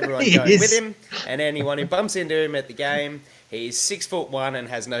Kyle and everyone going with him, and anyone who bumps into him at the game. He's 6'1" and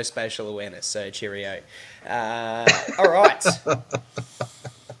has no spatial awareness. So cheerio. All right.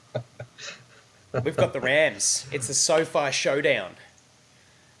 We've got the Rams. It's the SoFi Showdown.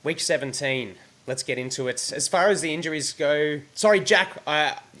 Week 17. Let's get into it. As far as the injuries go... Sorry, Jack,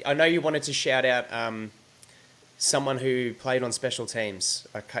 I know you wanted to shout out someone who played on special teams.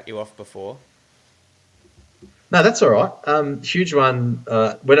 I cut you off before. No, that's all right. Huge one.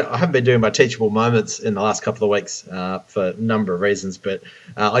 When I haven't been doing my teachable moments in the last couple of weeks for a number of reasons, but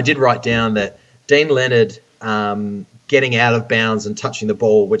I did write down that Dean Leonard getting out of bounds and touching the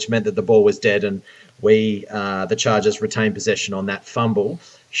ball, which meant that the ball was dead, and the Chargers retained possession on that fumble.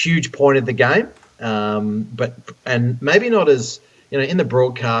 Huge point of the game, and maybe not as in the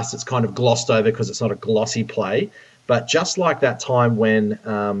broadcast, it's kind of glossed over because it's not a glossy play. But just like that time when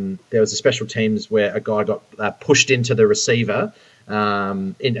there was a special teams where a guy got pushed into the receiver,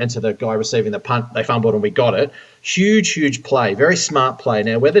 into the guy receiving the punt, they fumbled and we got it. Huge play, very smart play.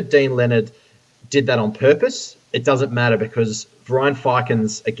 Now, whether Dean Leonard did that on purpose, it doesn't matter because Ryan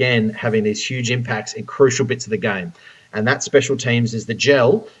Fikens, again, having these huge impacts in crucial bits of the game. And that special teams is the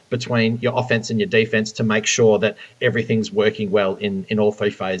gel between your offense and your defense to make sure that everything's working well in all three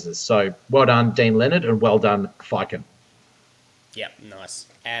phases. So well done, Dean Leonard, and well done, Fiken. Yep, nice.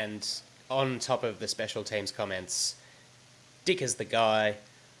 And on top of the special teams comments, Dick is the guy.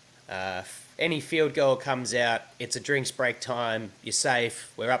 Any field goal comes out, it's a drinks break time, you're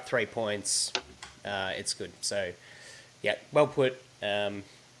safe, we're up 3 points, it's good. So, yeah, well put, and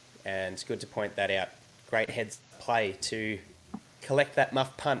it's good to point that out. Great heads play to collect that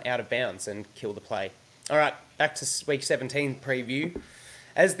muff punt out of bounds and kill the play. All right, back to Week 17 preview.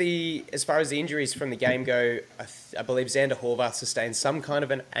 As far as the injuries from the game go, I believe Xander Horvath sustained some kind of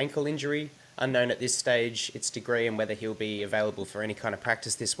an ankle injury, unknown at this stage its degree and whether he'll be available for any kind of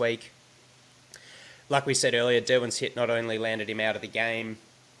practice this week. Like we said earlier, Derwin's hit not only landed him out of the game,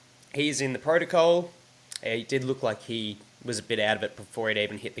 he's in the protocol. He did look like he was a bit out of it before he'd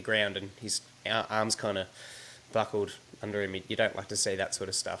even hit the ground, and his arms kind of buckled under him. You don't like to see that sort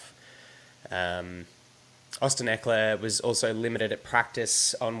of stuff. Austin Eckler was also limited at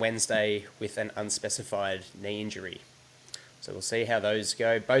practice on Wednesday with an unspecified knee injury. So we'll see how those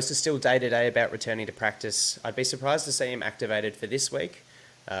go. Bosa's still day-to-day about returning to practice. I'd be surprised to see him activated for this week,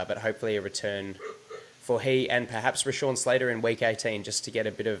 but hopefully a return for he and perhaps Rashawn Slater in Week 18 just to get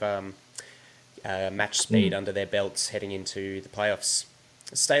a bit of match speed under their belts heading into the playoffs.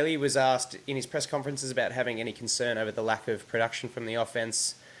 Staley was asked in his press conferences about having any concern over the lack of production from the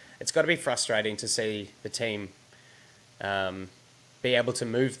offense. It's got to be frustrating to see the team be able to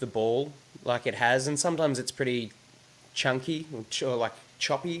move the ball like it has, and sometimes it's pretty chunky, or like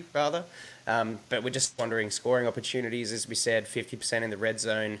choppy rather. But we're just wondering scoring opportunities, as we said, 50% in the red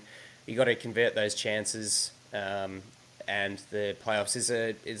zone. You got to convert those chances, and the playoffs is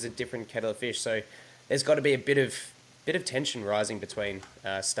a different kettle of fish. So there's got to be a bit of tension rising between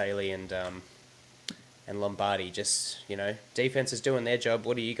Staley and Lombardi. Just, defense is doing their job.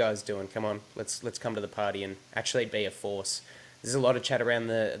 What are you guys doing? Come on, let's come to the party and actually be a force. There's a lot of chat around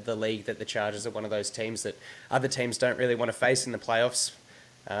the league that the Chargers are one of those teams that other teams don't really want to face in the playoffs.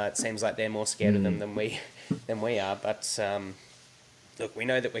 It seems like they're more scared of them than we are. But look, we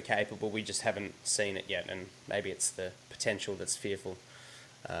know that we're capable. We just haven't seen it yet, and maybe it's the potential that's fearful.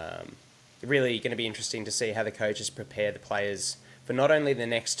 Really going to be interesting to see how the coaches prepare the players for not only the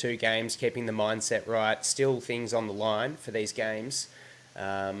next two games, keeping the mindset right, still things on the line for these games.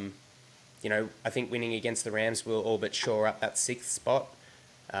 I think winning against the Rams will all but shore up that 6th spot,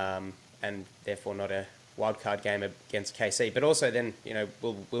 and therefore not a wildcard game against KC. But also then,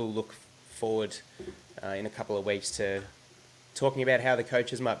 we'll look forward in a couple of weeks to talking about how the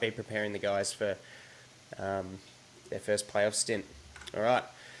coaches might be preparing the guys for their first playoff stint. All right.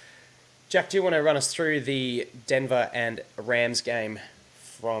 Jack, do you want to run us through the Denver and Rams game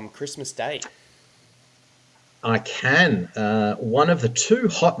from Christmas Day? I can. One of the two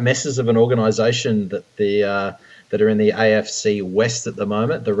hot messes of an organisation that are in the AFC West at the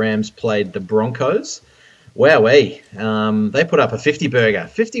moment. The Rams played the Broncos. Wowee. They put up a 50-burger,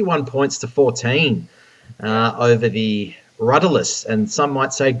 51 points to 14 over the rudderless and some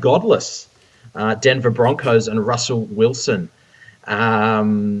might say godless Denver Broncos and Russell Wilson.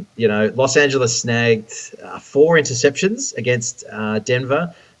 Los Angeles snagged 4 interceptions against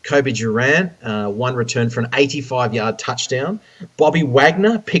Denver. Kobe Durant, one return for an 85-yard touchdown. Bobby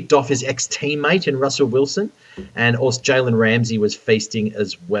Wagner picked off his ex-teammate in Russell Wilson. And also Jalen Ramsey was feasting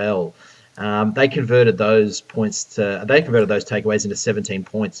as well. They converted those takeaways into 17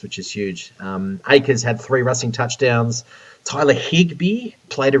 points, which is huge. Akers had 3 rushing touchdowns. Tyler Higbee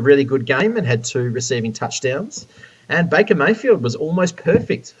played a really good game and had 2 receiving touchdowns. And Baker Mayfield was almost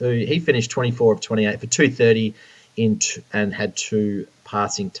perfect. He finished 24 of 28 for 230 and had 2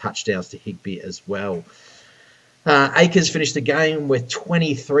 passing touchdowns to Higbee as well. Akers finished the game with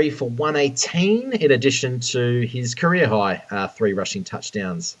 23 for 118, in addition to his career high 3 rushing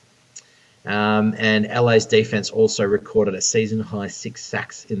touchdowns. And LA's defense also recorded a season high 6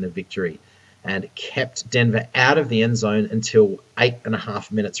 sacks in the victory and kept Denver out of the end zone until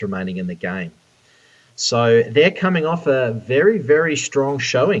 8.5 minutes remaining in the game. So they're coming off a very, very strong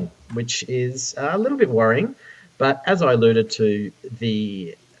showing, which is a little bit worrying. But as I alluded to,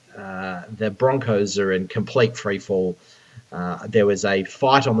 the Broncos are in complete freefall. There was a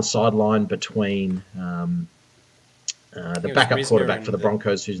fight on the sideline between the backup quarterback for the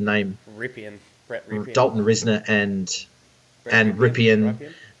Broncos, whose name Brett Ripien. Dalton Risner and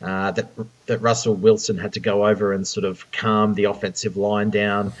Ripien. That Russell Wilson had to go over and sort of calm the offensive line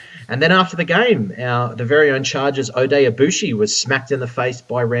down. And then after the game, the very own Chargers, Oday Abushi, was smacked in the face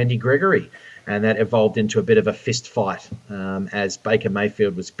by Randy Gregory. And that evolved into a bit of a fist fight. As Baker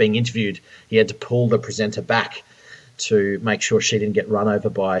Mayfield was being interviewed, he had to pull the presenter back to make sure she didn't get run over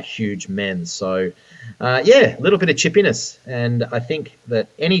by huge men. So, a little bit of chippiness. And I think that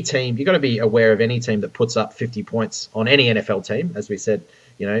any team, you've got to be aware of any team that puts up 50 points on any NFL team. As we said,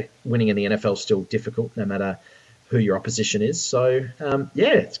 winning in the NFL is still difficult no matter who your opposition is. So,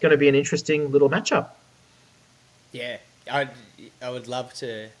 it's going to be an interesting little matchup. Yeah, I would love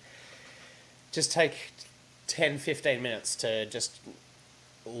to just take 10, 15 minutes to just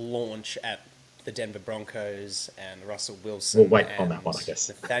launch at the Denver Broncos and Russell Wilson. We'll wait on that one, I guess.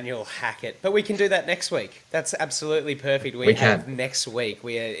 Nathaniel Hackett. But we can do that next week. That's absolutely perfect. We have can. Next week. It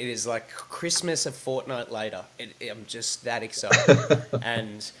is like Christmas a fortnight later. I'm just that excited.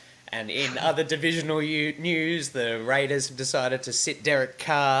 and in other divisional news, the Raiders have decided to sit Derek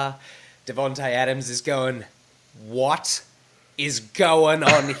Carr. Devontae Adams is going, what is going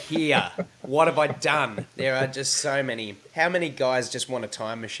on here? What have I done? There are just so many. How many guys just want a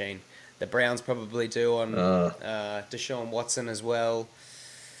time machine? The Browns probably do on Deshaun Watson as well.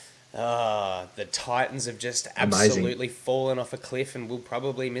 The Titans have just absolutely fallen off a cliff and will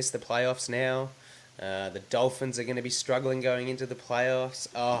probably miss the playoffs now. The Dolphins are going to be struggling going into the playoffs.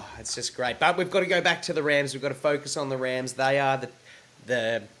 Oh, it's just great. But we've got to go back to the Rams. We've got to focus on the Rams. They are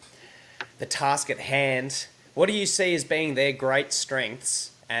the task at hand. What do you see as being their great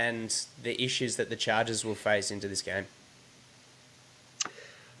strengths and the issues that the Chargers will face into this game?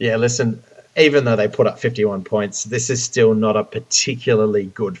 Yeah, listen, even though they put up 51 points, this is still not a particularly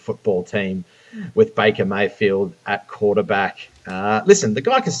good football team with Baker Mayfield at quarterback. Listen, the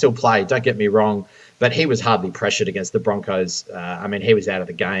guy can still play, don't get me wrong, but he was hardly pressured against the Broncos. He was out of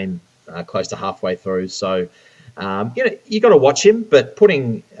the game close to halfway through. So, you got to watch him, but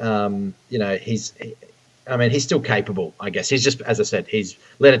putting, he's still capable, I guess. He's just, as I said, he's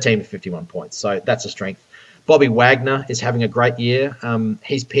led a team to 51 points. So that's a strength. Bobby Wagner is having a great year.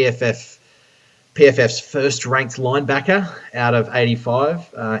 He's PFF's first-ranked linebacker out of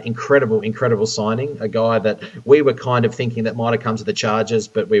 85. Incredible signing. A guy that we were kind of thinking that might have come to the Chargers,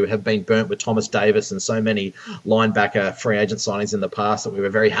 but we have been burnt with Thomas Davis and so many linebacker free agent signings in the past that we were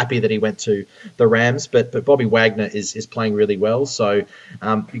very happy that he went to the Rams. But Bobby Wagner is playing really well. So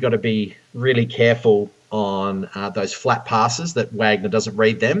you've got to be really careful on those flat passes that Wagner doesn't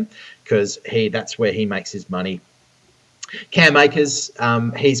read them, because that's where he makes his money. Cam Akers,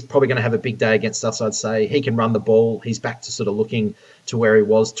 he's probably going to have a big day against us, I'd say. He can run the ball. He's back to sort of looking to where he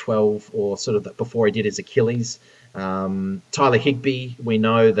was 12 or sort of before he did his Achilles. Tyler Higbee, we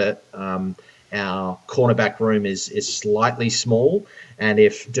know that our cornerback room is slightly small, and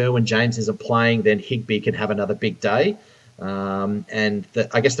if Derwin James isn't playing, then Higbee can have another big day.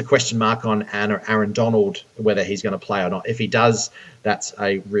 I guess the question mark on Aaron Donald, whether he's going to play or not. If he does, that's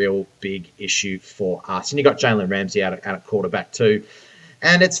a real big issue for us. And you got Jalen Ramsey out at quarterback too.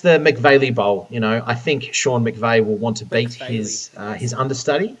 And it's the McVay Bowl. I think Sean McVay will want to beat his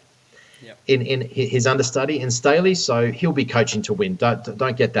understudy. Yep. In his understudy in Staley, so he'll be coaching to win.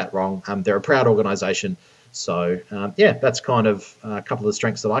 Don't get that wrong. They're a proud organisation. So, that's kind of a couple of the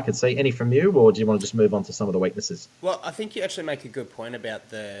strengths that I could see. Any from you, or do you want to just move on to some of the weaknesses? Well, I think you actually make a good point about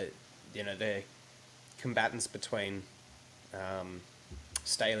the combatants between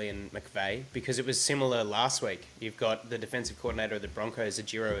Staley and McVay, because it was similar last week. You've got the defensive coordinator of the Broncos,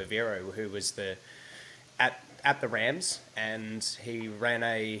 Ejiro Evero, who was at the Rams, and he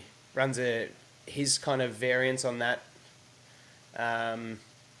runs his kind of variance on that.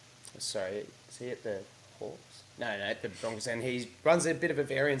 Sorry, is he at the Hawks? No, at the Broncos, and he runs a bit of a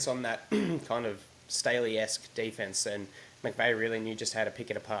variance on that kind of Staley-esque defense, and McVay really knew just how to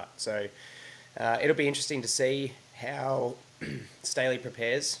pick it apart. So it'll be interesting to see how Staley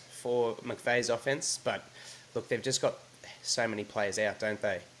prepares for McVay's offense. But look, they've just got so many players out, don't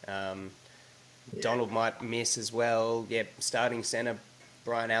they? Donald might miss as well. Yeah, starting centre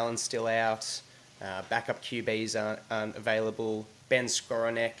Brian Allen's still out. Backup QBs aren't available. Ben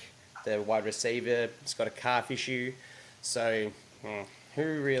Skoronek, the wide receiver, has got a calf issue. So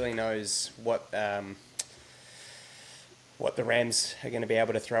who really knows what the Rams are going to be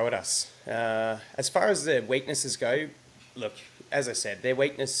able to throw at us. As far as the weaknesses go, look, as I said,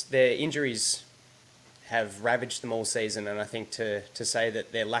 their injuries have ravaged them all season, and I think to say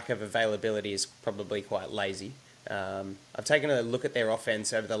that their lack of availability is probably quite lazy. I've taken a look at their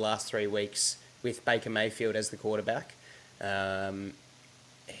offense over the last 3 weeks with Baker Mayfield as the quarterback.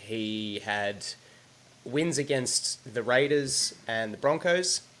 He had wins against the Raiders and the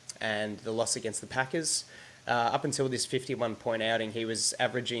Broncos and the loss against the Packers. Up until this 51-point outing, he was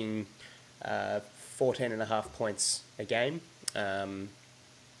averaging 14.5 points a game,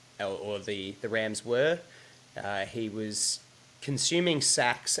 or the Rams were. He was consuming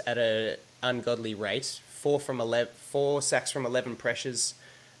sacks at an ungodly rate. 4 sacks from 11 pressures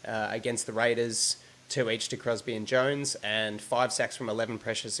against the Raiders, 2 each to Crosby and Jones, and 5 sacks from 11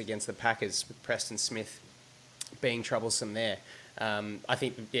 pressures against the Packers, with Preston Smith being troublesome there. I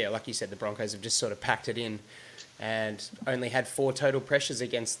think, like you said, the Broncos have just sort of packed it in and only had 4 total pressures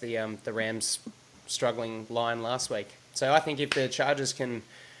against the Rams' struggling line last week. So I think if the Chargers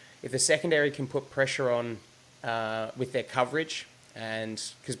if the secondary can put pressure on with their coverage, and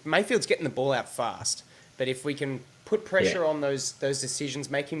because Mayfield's getting the ball out fast, but if we can put pressure on those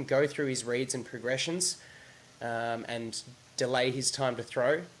decisions, make him go through his reads and progressions, and delay his time to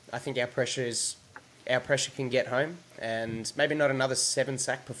throw, I think our pressure can get home. And maybe not another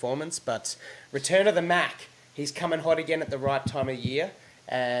 7-sack performance, but return of the Mac. He's coming hot again at the right time of year,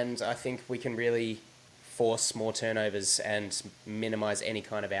 and I think we can really force more turnovers and minimise any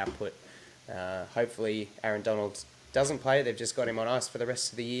kind of output. Hopefully Aaron Donald doesn't play. They've just got him on ice for the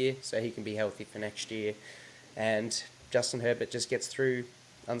rest of the year so he can be healthy for next year. And Justin Herbert just gets through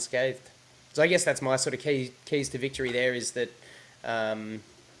unscathed. So I guess that's my sort of keys to victory there, is that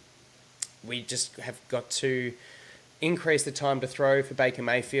we just have got to increase the time to throw for Baker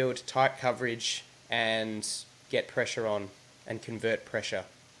Mayfield, tight coverage, and get pressure on and convert pressure.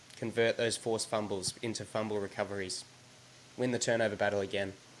 Convert those forced fumbles into fumble recoveries. Win the turnover battle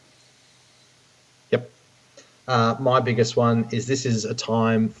again. Yep. My biggest one is this is a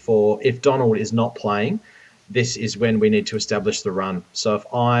time for, if Donald is not playing, this is when we need to establish the run. So if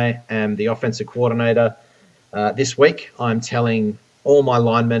I am the offensive coordinator this week, I'm telling all my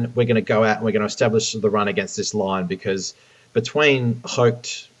linemen, we're going to go out and we're going to establish the run against this line, because between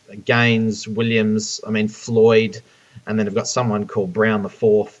Holt, Gaines, Williams, Floyd, and then they've got someone called Brown the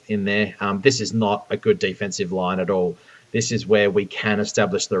fourth in there. This is not a good defensive line at all. This is where we can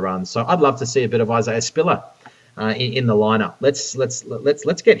establish the run. So I'd love to see a bit of Isaiah Spiller in the lineup.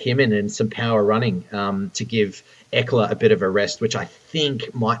 Let's get him in and some power running to give Eckler a bit of a rest, which I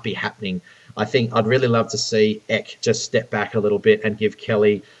think might be happening. I think I'd really love to see Eck just step back a little bit and give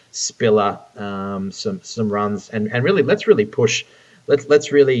Kelly, Spiller some runs, and really let's really push.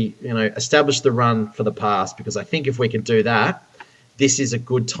 Let's really establish the run for the pass, because I think if we can do that, this is a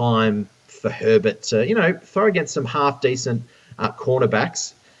good time for Herbert to throw against some half decent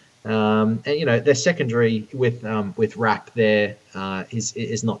cornerbacks. And their secondary with Rapp there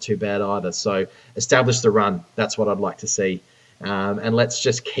is not too bad either. So establish the run. That's what I'd like to see. And let's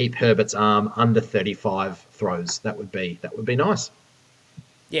just keep Herbert's arm under 35 throws. That would be nice.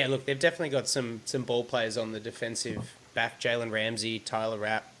 Yeah, look, they've definitely got some ball players on the defensive back. Jalen Ramsey, Taylor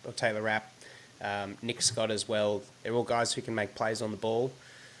Rapp, Nick Scott as well. They're all guys who can make plays on the ball.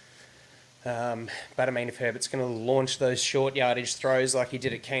 But if Herbert's going to launch those short yardage throws like he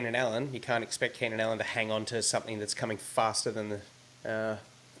did at Keenan Allen, you can't expect Keenan Allen to hang on to something that's coming faster than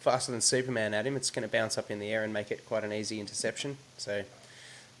Superman at him. It's going to bounce up in the air and make it quite an easy interception. So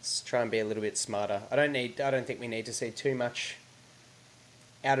let's try and be a little bit smarter. I don't think we need to see too much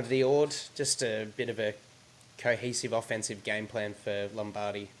out of the ord. Just a bit of a cohesive offensive game plan for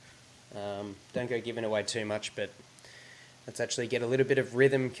Lombardi. Don't go giving away too much, but let's actually get a little bit of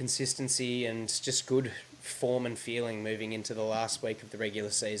rhythm, consistency, and just good form and feeling moving into the last week of the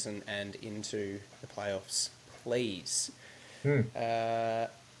regular season and into the playoffs, please.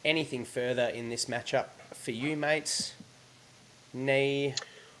 Anything further in this matchup for you, mates?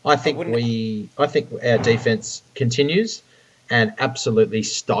 I think our defense continues and absolutely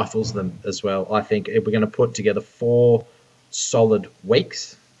stifles them as well. I think if we're going to put together 4 solid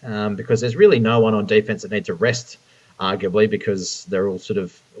weeks, because there's really no one on defense that needs a rest, arguably, because they're all sort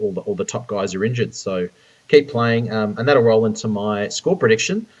of all the top guys are injured. So keep playing, and that'll roll into my score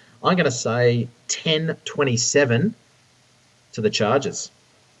prediction. I'm going to say 10-27 to the Chargers.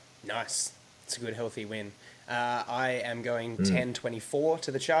 Nice. It's a good, healthy win. I am going 10-24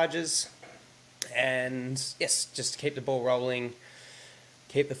 to the Chargers. And, yes, just keep the ball rolling,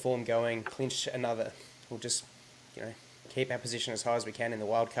 keep the form going, clinch another. We'll just, keep our position as high as we can in the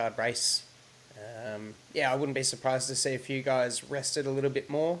wildcard race. I wouldn't be surprised to see a few guys rested a little bit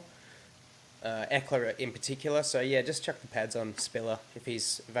more. Eckler in particular. So, just chuck the pads on Spiller if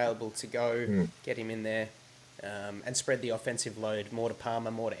he's available to go. Get him in there. And spread the offensive load more to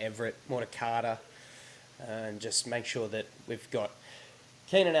Palmer, more to Everett, more to Carter. And just make sure that we've got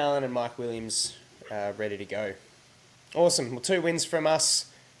Keenan Allen and Mike Williams ready to go. Awesome. Well, 2 wins from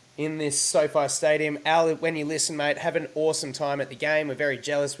us in this SoFi Stadium. Al, when you listen, mate, have an awesome time at the game. We're very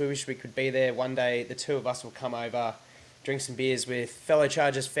jealous. We wish we could be there one day. The 2 of us will come over, drink some beers with fellow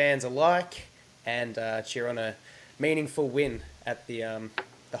Chargers fans alike, and cheer on a meaningful win at the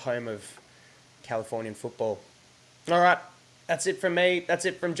home of Californian football. All right, that's it from me. That's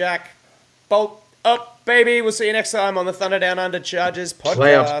it from Jack. Bolt up, baby. We'll see you next time on the Thunder Down Under Chargers podcast.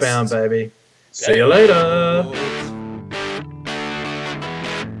 Playoffs bound, baby. See you later.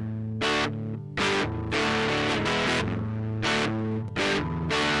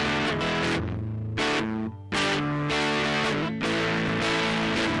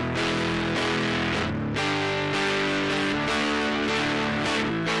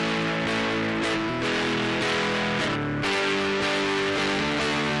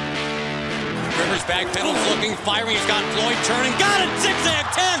 Backpedals looking, firing. He's got Floyd turning. Got it. Zigzag.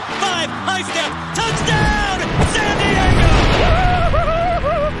 10, 5, high step. Touchdown! San Diego!